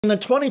In the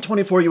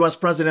 2024 U.S.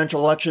 presidential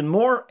election,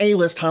 more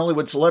A-list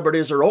Hollywood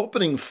celebrities are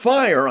opening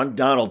fire on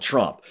Donald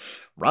Trump.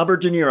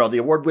 Robert De Niro, the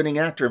award-winning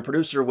actor and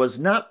producer, was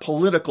not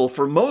political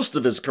for most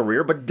of his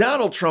career, but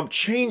Donald Trump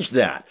changed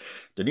that.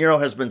 De Niro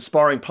has been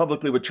sparring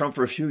publicly with Trump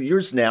for a few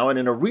years now, and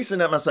in a recent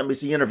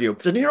MSNBC interview,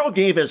 De Niro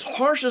gave his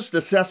harshest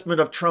assessment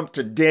of Trump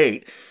to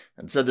date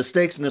and said the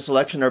stakes in this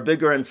election are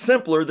bigger and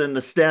simpler than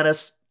the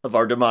status of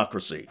our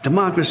democracy.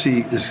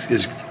 Democracy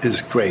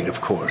is great,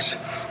 of course,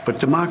 but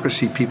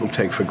democracy people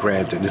take for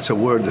granted. It's a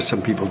word that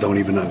some people don't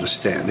even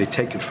understand. They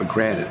take it for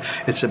granted.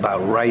 It's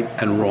about right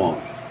and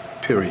wrong,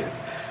 period.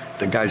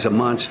 The guy's a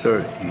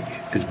monster.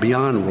 It's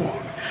beyond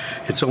wrong.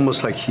 It's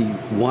almost like he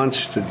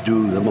wants to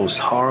do the most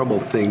horrible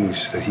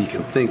things that he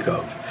can think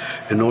of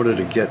in order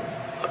to get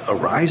a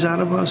rise out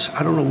of us.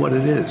 I don't know what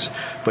it is,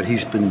 but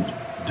he's been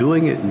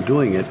doing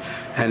it,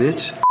 and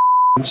it's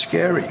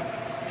scary.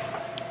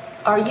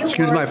 Are you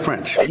Excuse my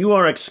French. You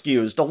are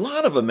excused. A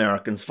lot of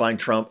Americans find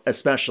Trump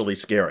especially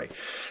scary.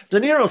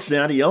 De Niro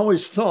said he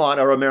always thought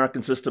our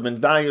American system and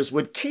values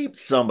would keep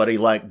somebody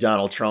like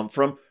Donald Trump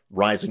from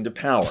rising to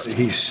power.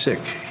 He's sick.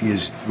 He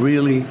is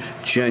really,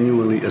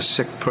 genuinely a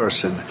sick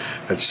person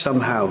that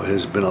somehow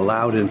has been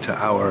allowed into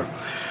our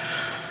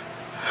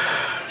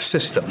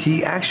system.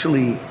 He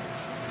actually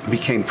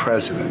became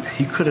president.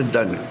 He could have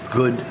done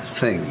good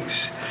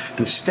things.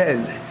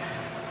 Instead,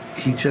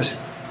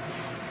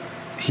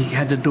 he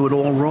had to do it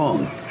all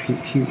wrong.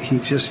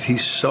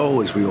 He's so,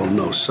 as we all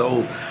know,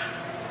 so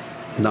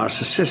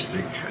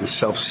narcissistic and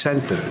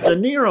self-centered. De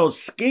Niro's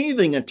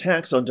scathing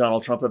attacks on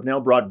Donald Trump have now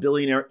brought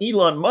billionaire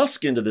Elon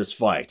Musk into this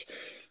fight.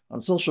 On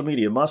social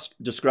media, Musk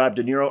described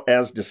De Niro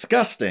as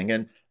disgusting,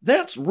 and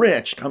that's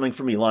rich coming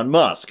from Elon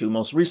Musk, who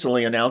most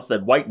recently announced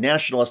that white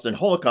nationalist and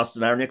Holocaust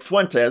denier Nick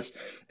Fuentes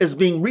is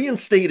being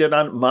reinstated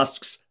on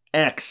Musk's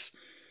X.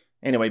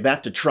 Anyway,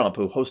 back to Trump,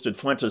 who hosted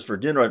Fuentes for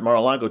dinner at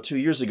Mar-a-Lago 2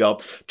 years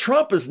ago.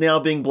 Trump is now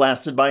being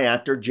blasted by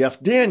actor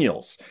Jeff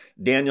Daniels.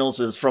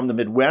 Daniels is from the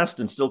Midwest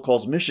and still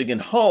calls Michigan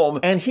home,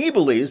 and he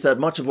believes that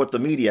much of what the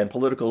media and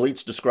political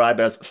elites describe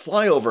as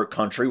flyover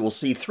country will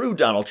see through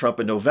Donald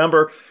Trump in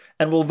November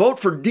and will vote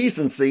for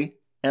decency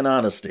and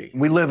honesty.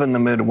 We live in the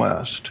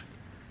Midwest.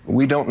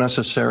 We don't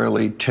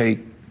necessarily take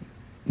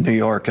New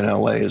York and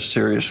LA as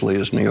seriously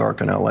as New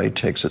York and LA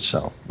takes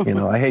itself. You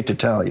know, I hate to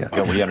tell you,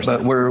 but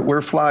we're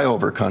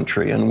flyover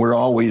country, and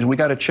we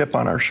got a chip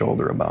on our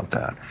shoulder about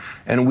that.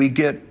 And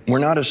we're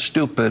not as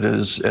stupid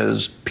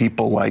as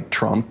people like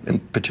Trump in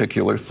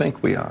particular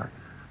think we are.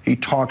 He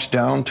talks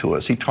down to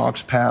us. He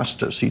talks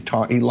past us. He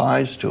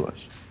lies to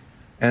us.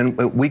 And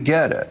we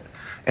get it.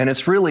 And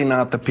it's really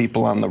not the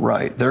people on the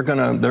right. They're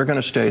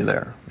gonna stay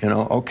there. You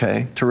know,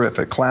 okay,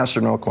 terrific. Class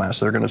or no class,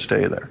 they're gonna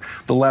stay there.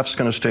 The left's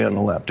gonna stay on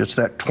the left. It's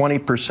that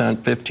 20%,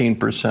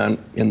 15%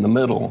 in the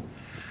middle,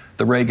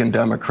 the Reagan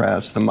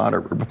Democrats, the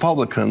moderate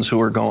Republicans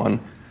who are going,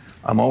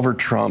 I'm over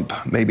Trump,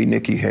 maybe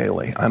Nikki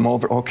Haley. I'm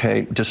over,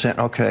 okay, dissent,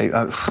 okay,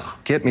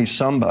 get me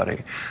somebody.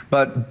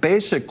 But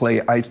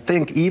basically, I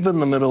think even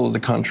the middle of the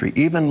country,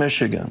 even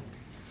Michigan,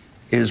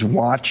 is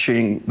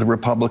watching the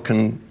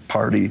Republican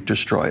Party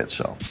destroy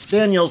itself.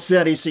 Daniels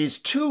said he sees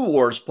two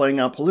wars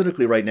playing out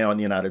politically right now in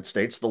the United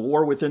States, the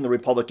war within the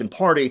Republican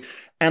Party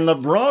and the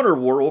broader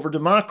war over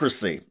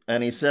democracy.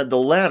 And he said the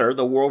latter,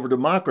 the war over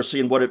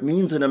democracy and what it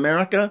means in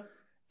America,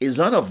 is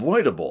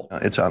unavoidable.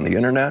 It's on the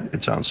internet,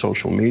 it's on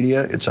social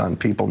media, it's on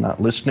people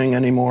not listening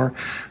anymore,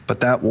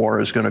 but that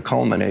war is going to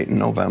culminate in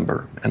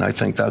November. And I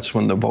think that's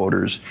when the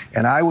voters,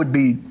 and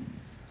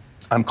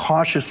I'm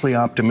cautiously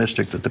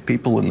optimistic that the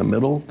people in the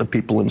middle, the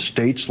people in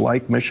states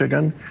like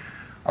Michigan,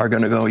 are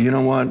going to go, you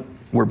know what,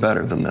 we're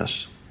better than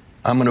this.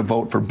 I'm going to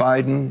vote for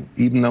Biden,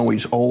 even though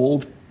he's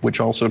old, which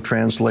also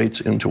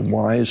translates into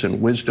wise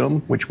and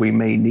wisdom, which we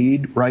may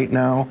need right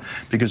now,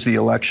 because the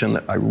election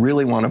that I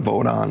really want to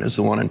vote on is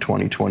the one in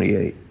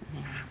 2028,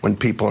 when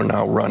people are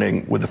now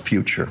running with a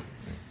future.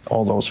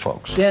 All those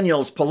folks.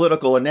 Daniel's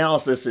political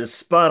analysis is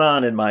spot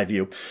on in my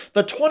view.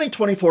 The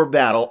 2024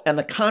 battle and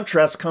the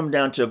contrast come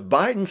down to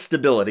Biden's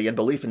stability and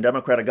belief in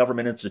democratic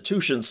government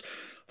institutions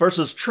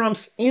versus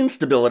Trump's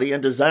instability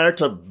and desire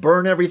to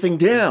burn everything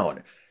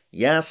down.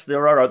 Yes,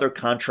 there are other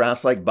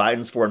contrasts like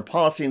Biden's foreign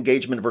policy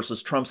engagement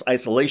versus Trump's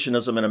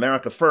isolationism in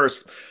America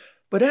first.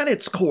 But at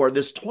its core,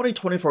 this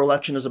 2024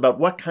 election is about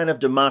what kind of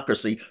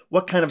democracy,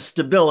 what kind of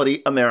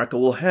stability America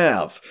will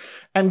have.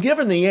 And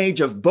given the age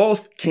of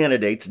both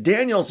candidates,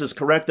 Daniels is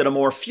correct that a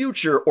more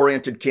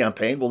future-oriented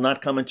campaign will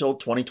not come until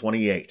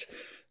 2028.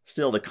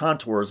 Still, the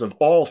contours of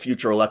all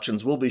future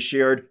elections will be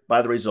shared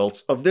by the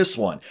results of this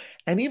one.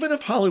 And even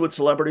if Hollywood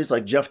celebrities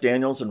like Jeff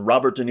Daniels and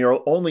Robert De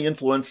Niro only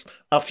influence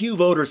a few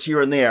voters here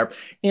and there,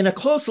 in a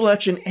close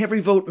election, every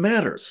vote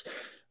matters.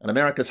 And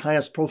America's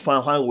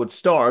highest-profile Hollywood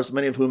stars,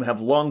 many of whom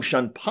have long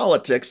shunned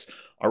politics,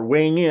 are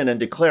weighing in and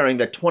declaring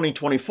that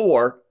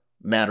 2024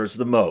 matters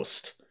the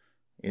most.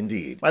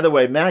 Indeed. By the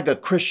way, MAGA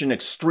Christian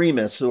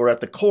extremists who are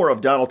at the core of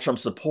Donald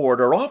Trump's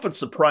support are often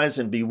surprised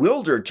and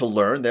bewildered to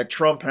learn that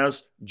Trump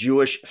has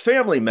Jewish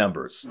family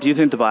members. Do you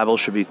think the Bible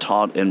should be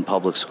taught in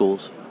public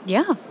schools?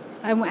 Yeah.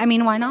 I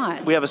mean, why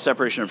not? We have a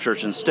separation of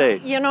church and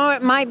state. You know,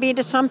 it might be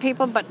to some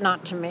people, but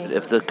not to me.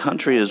 If the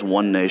country is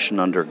one nation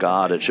under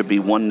God, it should be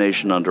one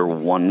nation under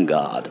one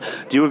God.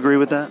 Do you agree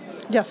with that?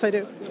 Yes, I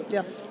do.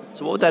 Yes.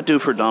 So what would that do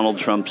for Donald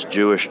Trump's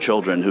Jewish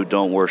children who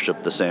don't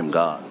worship the same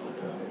God?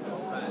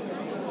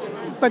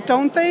 But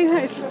don't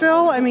they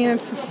still? I mean,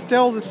 it's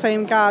still the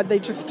same God. They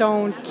just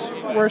don't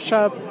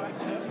worship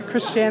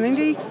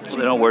Christianity. Well,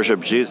 they don't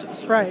worship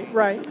Jesus.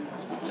 Right.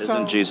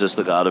 Isn't Jesus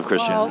the God of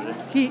Christianity?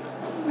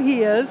 Well,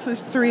 he is.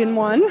 He's 3 in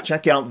 1.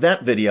 Check out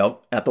that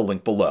video at the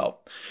link below.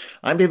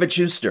 I'm David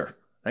Shuster.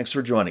 Thanks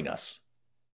for joining us.